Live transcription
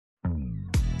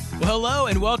Well, hello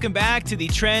and welcome back to the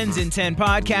Trends in 10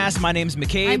 podcast. My name's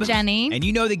McCabe. I'm Jenny. And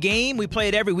you know the game. We play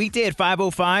it every weekday at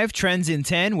 5:05, Trends in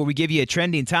 10, where we give you a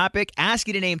trending topic, ask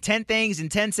you to name 10 things in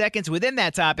 10 seconds within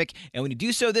that topic. And when you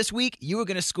do so this week, you are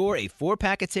going to score a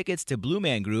 4-pack of tickets to Blue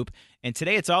Man Group. And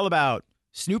today it's all about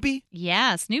Snoopy?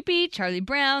 Yeah, Snoopy, Charlie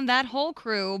Brown, that whole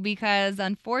crew, because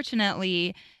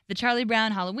unfortunately, the Charlie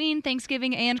Brown Halloween,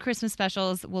 Thanksgiving, and Christmas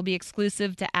specials will be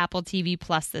exclusive to Apple TV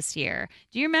Plus this year.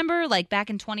 Do you remember, like, back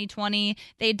in 2020,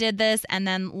 they did this, and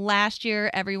then last year,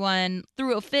 everyone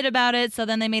threw a fit about it, so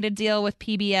then they made a deal with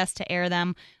PBS to air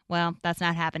them. Well, that's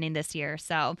not happening this year,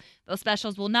 so those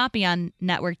specials will not be on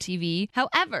network TV.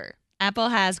 However, Apple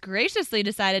has graciously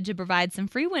decided to provide some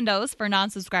free windows for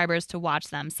non-subscribers to watch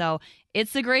them. So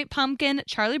It's the Great Pumpkin,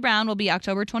 Charlie Brown, will be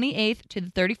October 28th to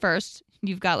the 31st.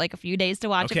 You've got like a few days to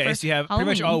watch it for Okay, so you have Halloween.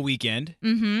 pretty much all weekend.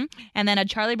 Mm-hmm. And then a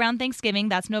Charlie Brown Thanksgiving,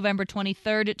 that's November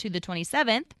 23rd to the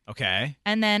 27th. Okay.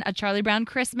 And then a Charlie Brown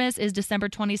Christmas is December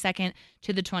 22nd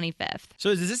to the 25th.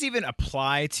 So does this even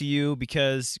apply to you?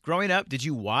 Because growing up, did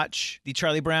you watch the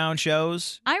Charlie Brown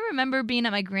shows? I remember being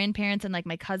at my grandparents and like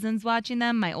my cousins watching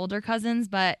them, my older cousins,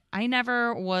 but I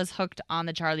never was hooked on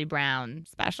the Charlie Brown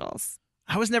specials.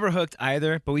 I was never hooked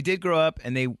either, but we did grow up,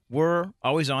 and they were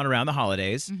always on around the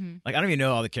holidays. Mm-hmm. Like, I don't even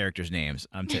know all the characters' names.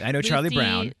 I know Charlie Lucy,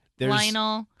 Brown.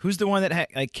 Lionel. Who's the one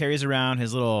that carries around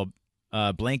his little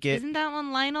blanket? Isn't that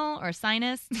one Lionel or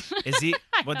Sinus? Is he?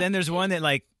 Well, then there's one that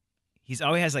like he's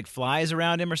always has like flies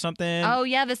around him or something. Oh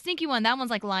yeah, the sneaky one. That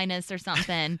one's like Linus or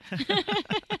something.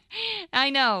 I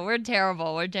know we're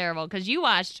terrible. We're terrible because you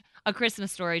watched A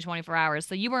Christmas Story 24 Hours,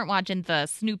 so you weren't watching the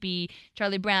Snoopy,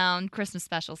 Charlie Brown Christmas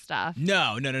special stuff.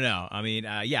 No. I mean,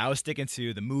 yeah, I was sticking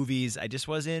to the movies. I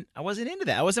wasn't into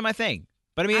that. That wasn't my thing.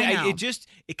 But I mean,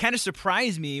 it kind of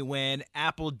surprised me when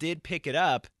Apple did pick it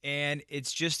up, and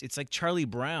it's like Charlie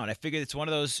Brown. I figured it's one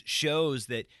of those shows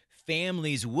that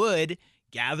families would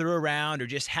gather around or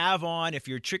just have on if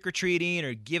you're trick-or-treating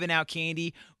or giving out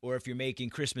candy, or if you're making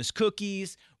Christmas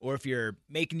cookies, or if you're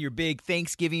making your big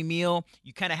Thanksgiving meal.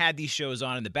 You kind of had these shows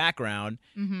on in the background,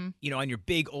 on your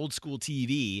big old-school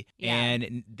TV,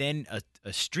 and then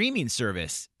a streaming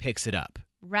service picks it up.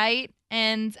 Right?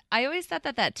 And I always thought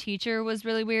that teacher was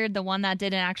really weird. The one that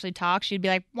didn't actually talk. She'd be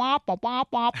like, wop, wop, wop,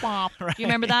 wop, wop. Right. Do you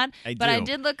remember that? But I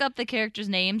did look up the characters'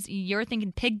 names. You're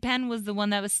thinking Pigpen was the one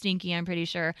that was stinky, I'm pretty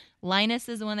sure. Linus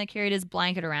is the one that carried his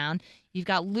blanket around. You've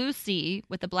got Lucy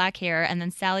with the black hair, and then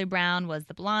Sally Brown was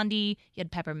the blondie. You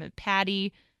had Peppermint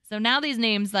Patty. So now these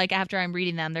names, like after I'm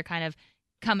reading them, they're kind of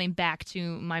coming back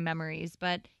to my memories.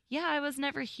 But yeah, I was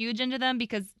never huge into them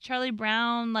because Charlie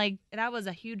Brown, like, that was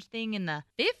a huge thing in the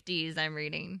 50s, I'm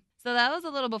reading. So that was a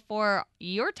little before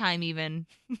your time even.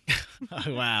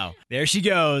 Oh, wow. There she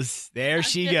goes. There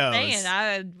she goes. Saying,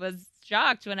 I was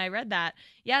shocked when I read that.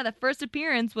 Yeah, the first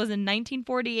appearance was in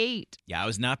 1948. Yeah, I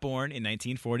was not born in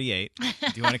 1948. Do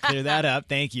you want to clear that up?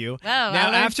 Thank you. Well,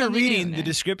 now, after reading the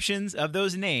descriptions of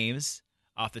those names,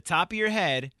 off the top of your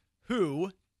head,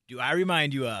 who do I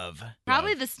remind you of?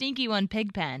 Probably the stinky one,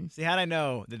 Pigpen. See, how'd I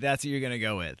know that that's what you're going to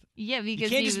go with? Yeah,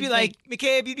 because you can't just be like,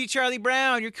 McCabe, you be Charlie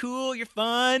Brown. You're cool. You're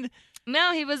fun.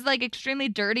 No, he was like extremely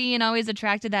dirty and always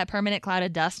attracted that permanent cloud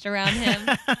of dust around him.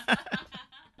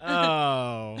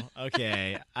 Oh,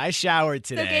 okay. I showered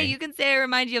today. Okay, you can say I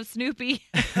remind you of Snoopy.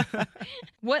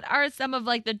 What are some of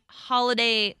like the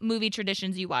holiday movie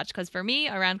traditions you watch? Because for me,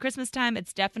 around Christmas time,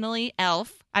 it's definitely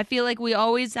Elf. I feel like we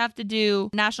always have to do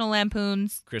National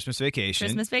Lampoon's Christmas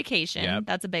Vacation. Yep.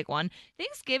 That's a big one.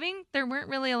 Thanksgiving, there weren't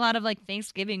really a lot of like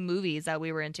Thanksgiving movies that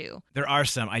we were into. There are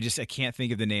some. I can't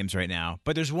think of the names right now.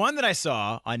 But there's one that I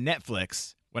saw on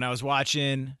Netflix when I was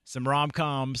watching some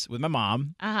rom-coms with my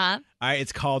mom. Uh-huh. All right,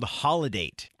 it's called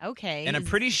Holidate. Okay. And I'm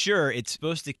pretty sure it's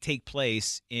supposed to take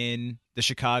place in the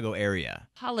Chicago area.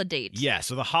 Holidate. Yeah,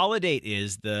 so the Holidate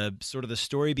is the sort of the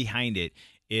story behind it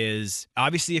is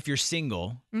obviously if you're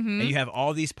single and you have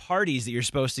all these parties that you're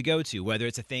supposed to go to, whether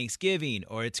it's a Thanksgiving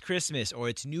or it's Christmas or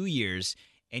it's New Year's,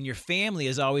 and your family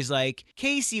is always like,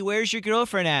 Casey, where's your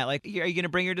girlfriend at? Like, are you going to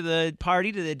bring her to the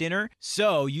party, to the dinner?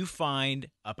 So you find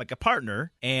like a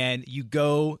partner and you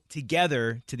go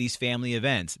together to these family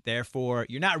events. Therefore,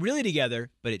 you're not really together,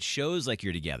 but it shows like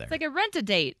you're together. It's like a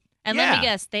rent-a-date. And Yeah. let me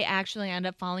guess, they actually end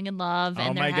up falling in love. Oh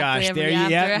and my they're gosh, happily there ever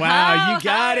you after. go. Wow, you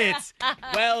got it.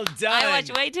 Well done. I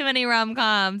watch way too many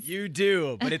rom-coms. You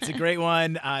do, but it's a great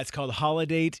one. It's called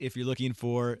Holidate if you're looking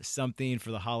for something for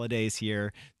the holidays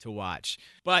here to watch.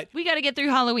 But We got to get through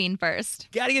Halloween first.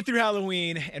 got to get through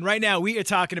Halloween. And right now we are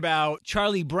talking about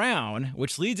Charlie Brown,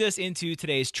 which leads us into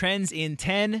today's Trends in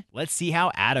 10. Let's see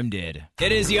how Adam did.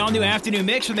 It is the all-new afternoon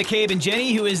mix from McCabe and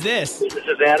Jenny. Who is this? This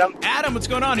is Adam. Adam, what's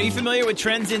going on? Are you familiar with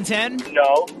Trends in 10?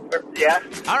 No. Yeah.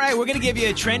 All right, we're going to give you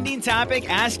a trending topic,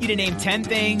 ask you to name 10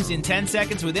 things in 10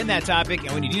 seconds within that topic,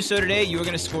 and when you do so today, you are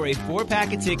going to score a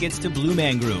 4-pack of tickets to Blue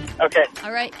Man Group. Okay.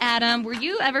 All right, Adam, were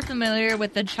you ever familiar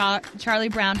with the Charlie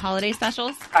Brown holiday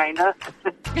specials? Kinda.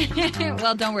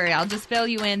 Well, don't worry. I'll just fill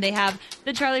you in. They have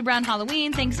the Charlie Brown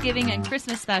Halloween, Thanksgiving, and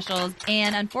Christmas specials.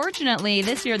 And unfortunately,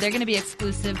 this year they're going to be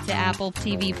exclusive to Apple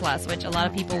TV Plus, which a lot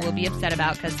of people will be upset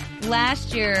about because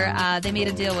last year they made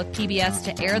a deal with PBS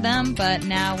to air them. But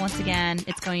now, once again,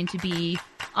 it's going to be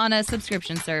on a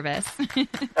subscription service. Okay.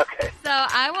 So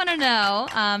I want to know,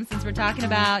 since we're talking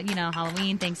about,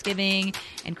 Halloween, Thanksgiving,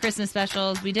 and Christmas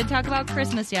specials, we did talk about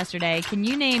Christmas yesterday. Can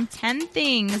you name 10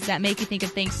 things that make you think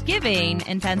of Thanksgiving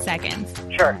in 10 seconds?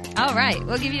 Sure. All right.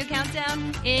 We'll give you a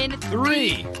countdown in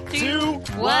 3, 2,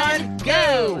 1,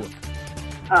 go!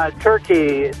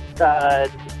 Turkey,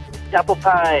 apple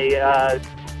pie,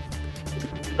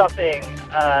 stuffing,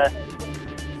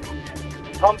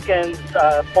 pumpkins,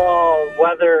 fall,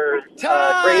 weather,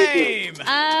 gravy. Time!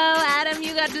 Oh, Adam,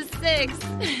 you got to 6.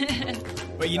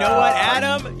 But you know what,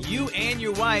 Adam? You and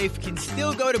your wife can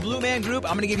still go to Blue Man Group.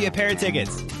 I'm going to give you a pair of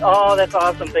tickets. Oh, that's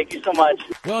awesome. Thank you so much.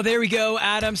 Well, there we go.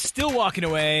 Adam still walking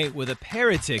away with a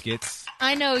pair of tickets.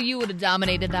 I know you would have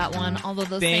dominated that one, although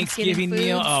those Thanksgiving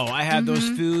meal. foods. Oh, I have those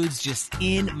foods just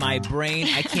in my brain.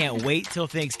 I can't wait till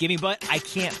Thanksgiving, but I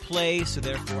can't play, so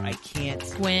therefore I can't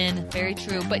win. Very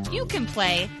true. But you can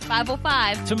play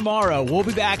 505. Tomorrow, we'll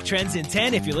be back. Trends in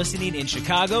 10. If you're listening in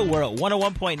Chicago, we're at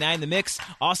 101.9 The Mix.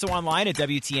 Also online at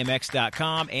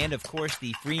WTMX.com. And, of course,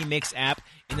 the free Mix app.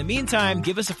 In the meantime,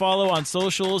 give us a follow on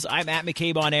socials. I'm at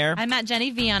McCabe on Air. I'm at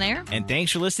Jenny V on Air. And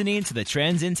thanks for listening to the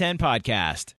Trends in 10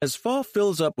 podcast. As fall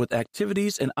fills up with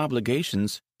activities and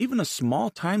obligations, even a small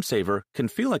time saver can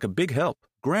feel like a big help.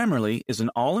 Grammarly is an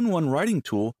all-in-one writing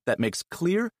tool that makes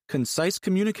clear, concise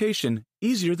communication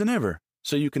easier than ever,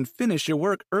 so you can finish your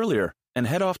work earlier and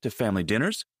head off to family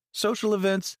dinners, social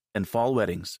events, and fall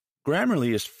weddings.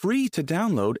 Grammarly is free to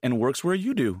download and works where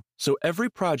you do, so every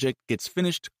project gets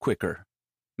finished quicker.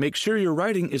 Make sure your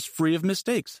writing is free of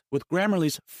mistakes with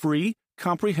Grammarly's free,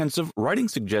 comprehensive writing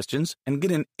suggestions and get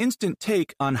an instant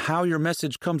take on how your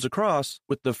message comes across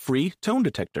with the free tone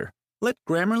detector. Let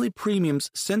Grammarly Premium's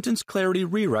sentence clarity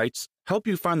rewrites help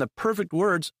you find the perfect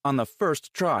words on the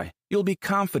first try. You'll be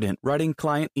confident writing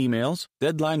client emails,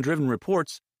 deadline-driven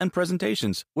reports, and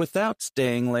presentations without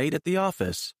staying late at the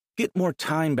office. Get more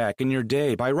time back in your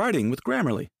day by writing with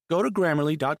Grammarly. Go to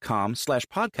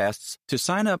Grammarly.com/podcasts to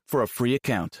sign up for a free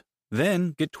account.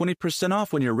 Then get 20%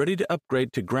 off when you're ready to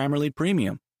upgrade to Grammarly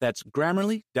Premium. That's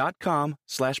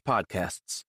Grammarly.com/podcasts.